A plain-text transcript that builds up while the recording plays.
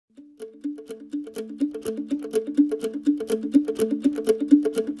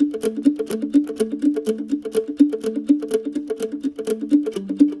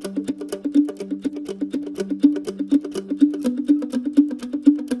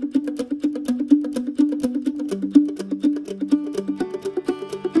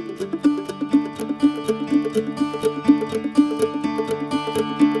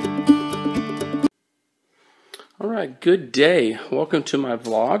good day. Welcome to my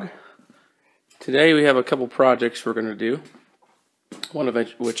vlog. Today we have a couple projects we're going to do, one of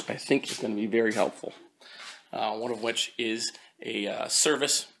which I think is going to be very helpful. One of which is a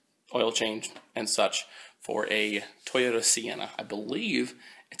service, oil change, and such for a Toyota Sienna. I believe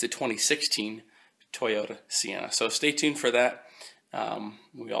it's a 2016 Toyota Sienna. So stay tuned for that.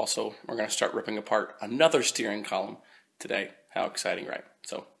 We're going to start ripping apart another steering column today. How exciting, right?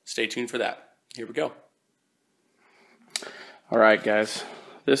 So stay tuned for that. Here we go. All right, guys.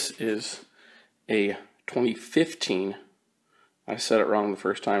 This is a 2015, I said it wrong the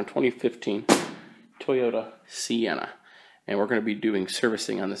first time, 2015 Toyota Sienna. And we're going to be doing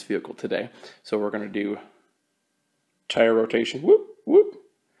servicing on this vehicle today. So we're going to do tire rotation, whoop, whoop.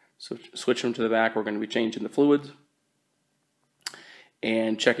 So switch them to the back. We're going to be changing the fluids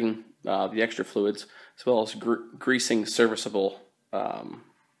and checking the extra fluids, as well as greasing serviceable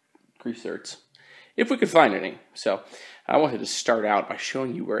grease zerks, if we could find any. So I wanted to start out by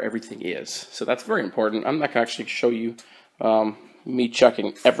showing you where everything is. So that's very important. I'm not going to actually show you me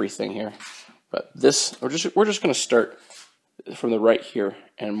checking everything here, but this we're just going to start from the right here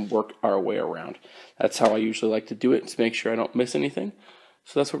and work our way around. That's how I usually like to do it, to make sure I don't miss anything.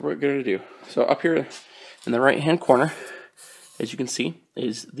 So that's what we're going to do. So up here in the right hand corner, as you can see,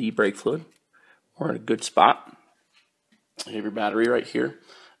 is the brake fluid. We're in a good spot. You have your battery right here.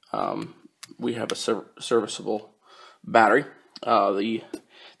 We have a serviceable battery. The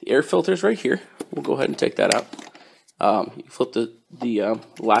air filter's right here. We'll go ahead and take that out. You flip the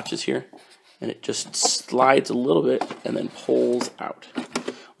latches here, and it just slides a little bit and then pulls out.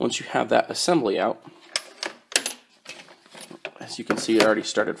 Once you have that assembly out, as you can see, it already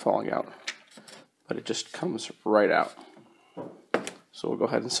started falling out, but it just comes right out. So we'll go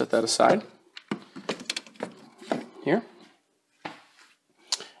ahead and set that aside here.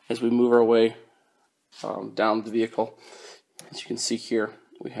 As we move our way down the vehicle, as you can see here,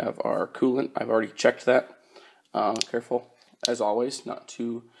 we have our coolant. I've already checked that. Careful, as always, not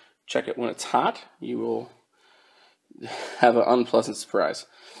to check it when it's hot. You will have an unpleasant surprise.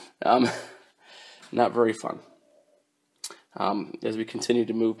 Not very fun. As we continue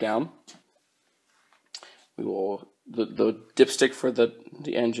to move down, we will the dipstick for the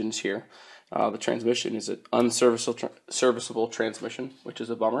engines here. The transmission is an unserviceable transmission, which is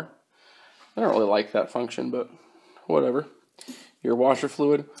a bummer. I don't really like that function, but whatever. Your washer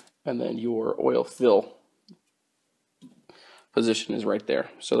fluid and then your oil fill position is right there.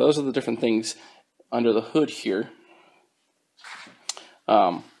 So those are the different things under the hood here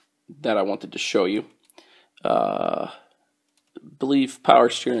that I wanted to show you. I believe power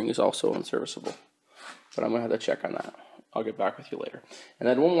steering is also unserviceable, but I'm going to have to check on that. I'll get back with you later. And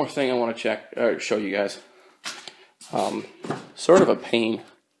then one more thing I want to show you guys. Sort of a pain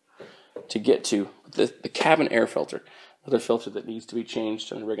to get to, the cabin air filter. Another filter that needs to be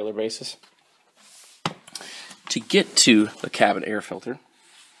changed on a regular basis. To get to the cabin air filter,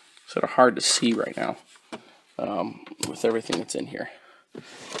 sort of hard to see right now with everything that's in here.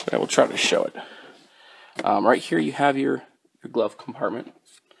 But I will try to show it. Right here you have your glove compartment.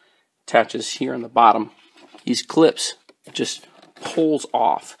 Attaches here on the bottom. These clips just pulls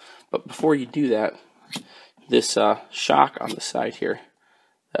off, but before you do that, this shock on the side here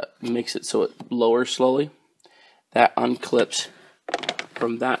that makes it so it lowers slowly, that unclips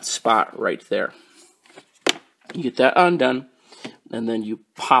from that spot right there. You get that undone, and then you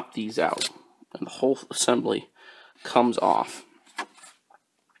pop these out, and the whole assembly comes off.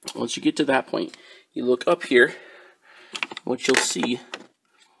 Once you get to that point, you look up here. What you'll see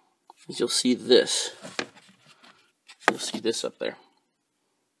is this. You'll see this up there.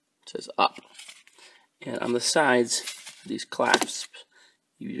 It says up. And on the sides, these clasps,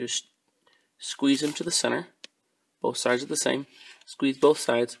 you just squeeze them to the center. Both sides are the same. Squeeze both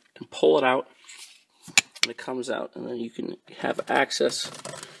sides and pull it out. And it comes out. And then you can have access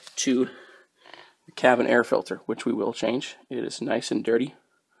to the cabin air filter, which we will change. It is nice and dirty.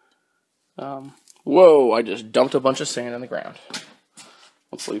 Whoa, I just dumped a bunch of sand on the ground.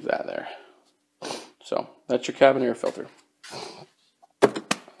 Let's leave that there. So, that's your cabin air filter.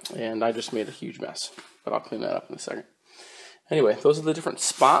 And I just made a huge mess, but I'll clean that up in a second. Anyway, those are the different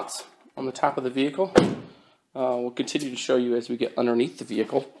spots on the top of the vehicle. We'll continue to show you as we get underneath the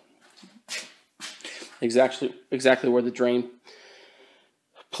vehicle exactly where the drain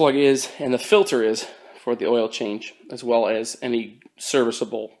plug is and the filter is for the oil change, as well as any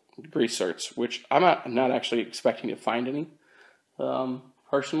serviceable grease zerks, which I'm not actually expecting to find any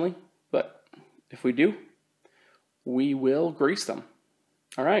personally, but if we do, we will grease them.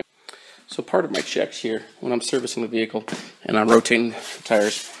 All right. So part of my checks here when I'm servicing the vehicle and I'm rotating the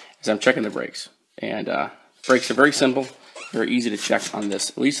tires is I'm checking the brakes. And Brakes are very simple, very easy to check on this,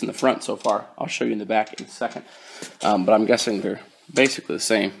 at least in the front so far. I'll show you in the back in a second. But I'm guessing they're basically the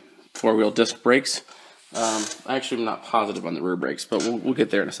same. 4-wheel disc brakes. Actually, I'm not positive on the rear brakes, but we'll get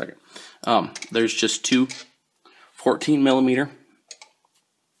there in a second. There's just two 14mm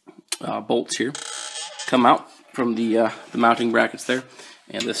bolts here. Come out from the mounting brackets there,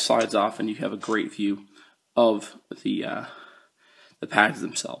 and this slides off, and you have a great view of the pads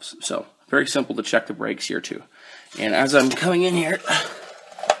themselves. So very simple to check the brakes here too. And as I'm coming in here,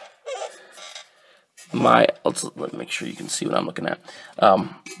 let me make sure you can see what I'm looking at.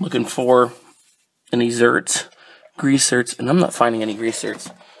 Looking for any zerts, grease zerts, and I'm not finding any grease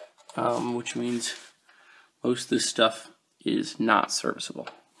zerts, which means most of this stuff is not serviceable.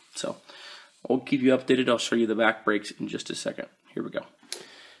 So I'll keep you updated. I'll show you the back brakes in just a second. Here we go.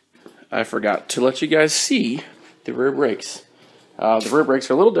 I forgot to let you guys see the rear brakes. The rear brakes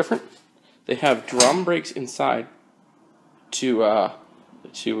are a little different. They have drum brakes inside to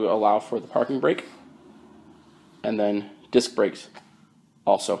allow for the parking brake, and then disc brakes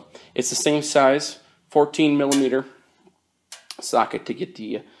also. It's the same size, 14mm socket to get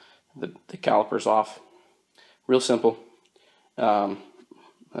the calipers off. Real simple.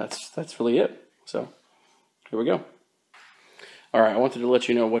 That's really it. So here we go. All right, I wanted to let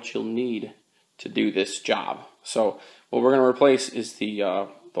you know what you'll need to do this job. So what we're going to replace is the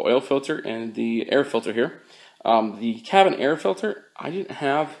oil filter and the air filter here. The cabin air filter I didn't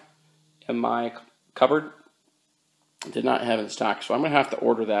have in my cupboard. Did not have in stock, so I'm going to have to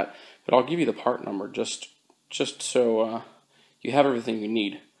order that. But I'll give you the part number just so you have everything you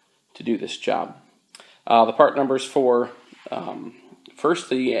need to do this job. The part numbers for first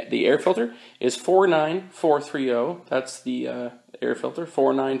the air filter is 49430. That's the air filter,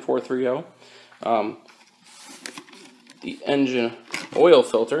 49430. The engine oil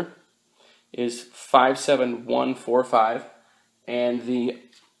filter is 57145, and the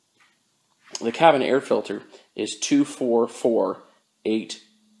cabin air filter is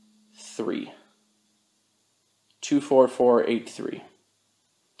 24483. 24483.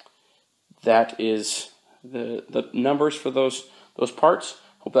 That is the numbers for those parts.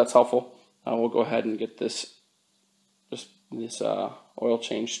 Hope that's helpful. We'll go ahead and get this oil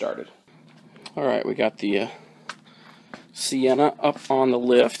change started. All right, we got the Sienna up on the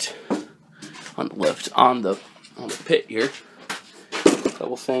lift, on the pit here. A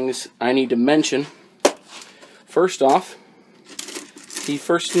couple things I need to mention. First off, the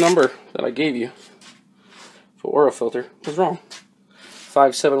first number that I gave you for oil filter was wrong.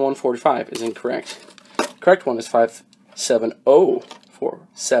 57145 is incorrect. The correct one is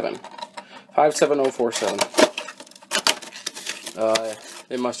 57047. 57047.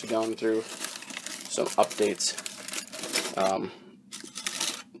 They must have gone through some updates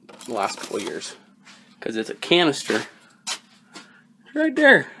the last couple of years, because it's a canister right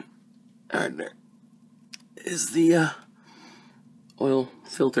there. Right there is the oil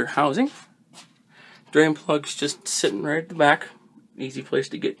filter housing. Drain plug's just sitting right at the back. Easy place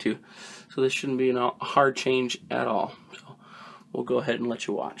to get to. So this shouldn't be a hard change at all. So we'll go ahead and let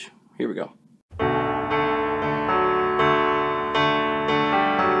you watch. Here we go.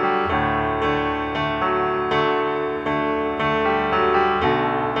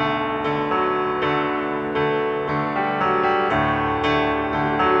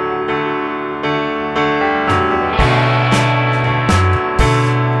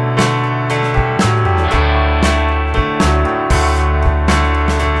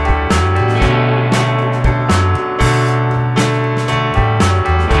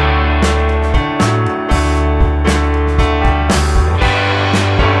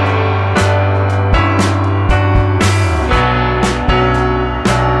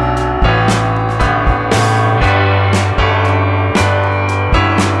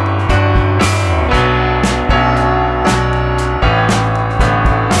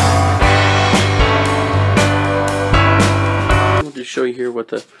 Show you here what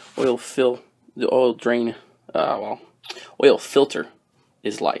the oil filter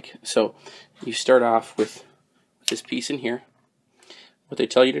is like. So you start off with this piece in here. What they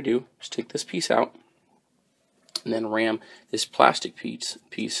tell you to do is take this piece out and then ram this plastic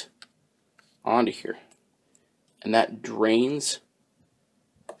piece onto here, and that drains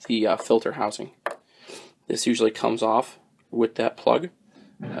the filter housing. This usually comes off with that plug.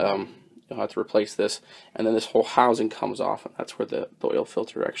 You'll have to replace this, and then this whole housing comes off, and that's where the oil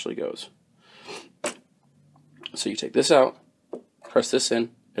filter actually goes. So you take this out, press this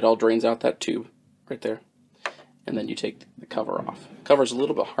in, it all drains out that tube right there, and then you take the cover off. The cover's a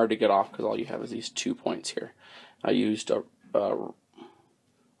little bit hard to get off because all you have is these 2 points here. I used a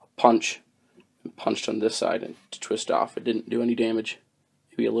punch and punched on this side and to twist off. It didn't do any damage,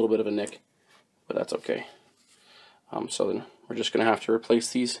 maybe a little bit of a nick, but that's okay. So then we're just going to have to replace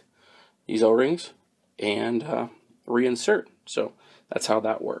these O-rings and reinsert. So that's how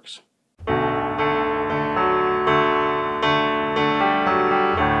that works.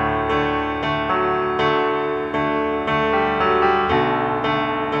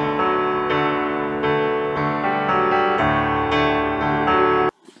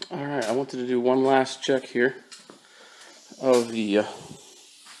 Alright, I wanted to do one last check here of the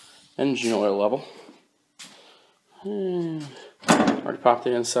engine oil level. And already popped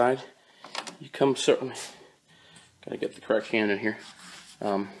it inside. You come certainly, gotta get the correct hand in here.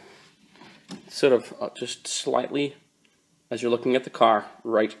 Sort of just slightly, as you're looking at the car,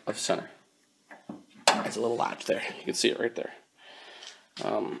 right of center. There's a little latch there. You can see it right there.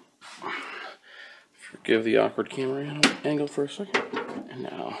 Forgive the awkward camera angle for a second. And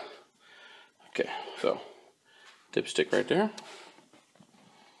now, okay, so dipstick right there.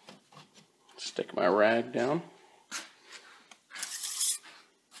 Stick my rag down.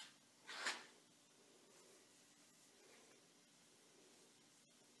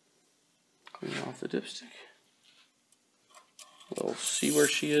 Clean off the dipstick. We'll see where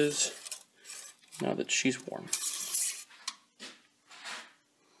she is now that she's warm.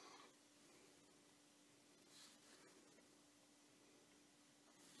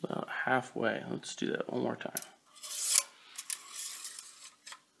 About halfway. Let's do that one more time.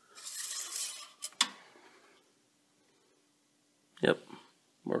 Yep,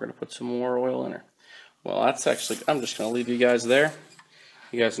 we're going to put some more oil in her. Well, that's actually, I'm just going to leave you guys there.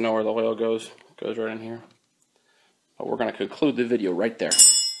 You guys know where the oil goes. It goes right in here. But we're going to conclude the video right there.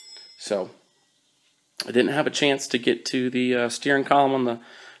 So, I didn't have a chance to get to the steering column on the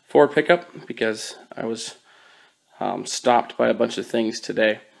Ford pickup because I was stopped by a bunch of things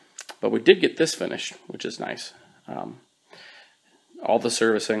today. But we did get this finished, which is nice. All the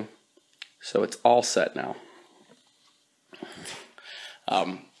servicing. So it's all set now.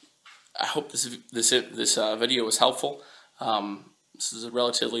 I hope this video was helpful. This is a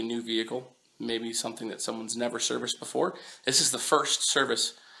relatively new vehicle, maybe something that someone's never serviced before. This is the first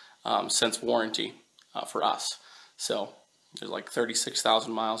service since warranty for us. So there's like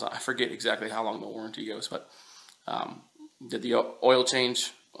 36,000 miles. I forget exactly how long the warranty goes, but did the oil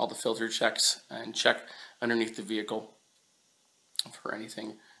change, all the filter checks, and check underneath the vehicle for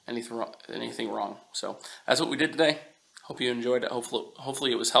anything wrong. So that's what we did today. Hope you enjoyed it.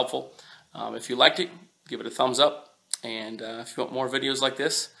 Hopefully it was helpful. If you liked it, give it a thumbs up. And if you want more videos like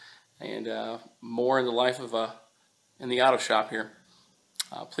this and more in the life of in the auto shop here,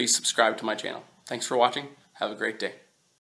 please subscribe to my channel. Thanks for watching. Have a great day.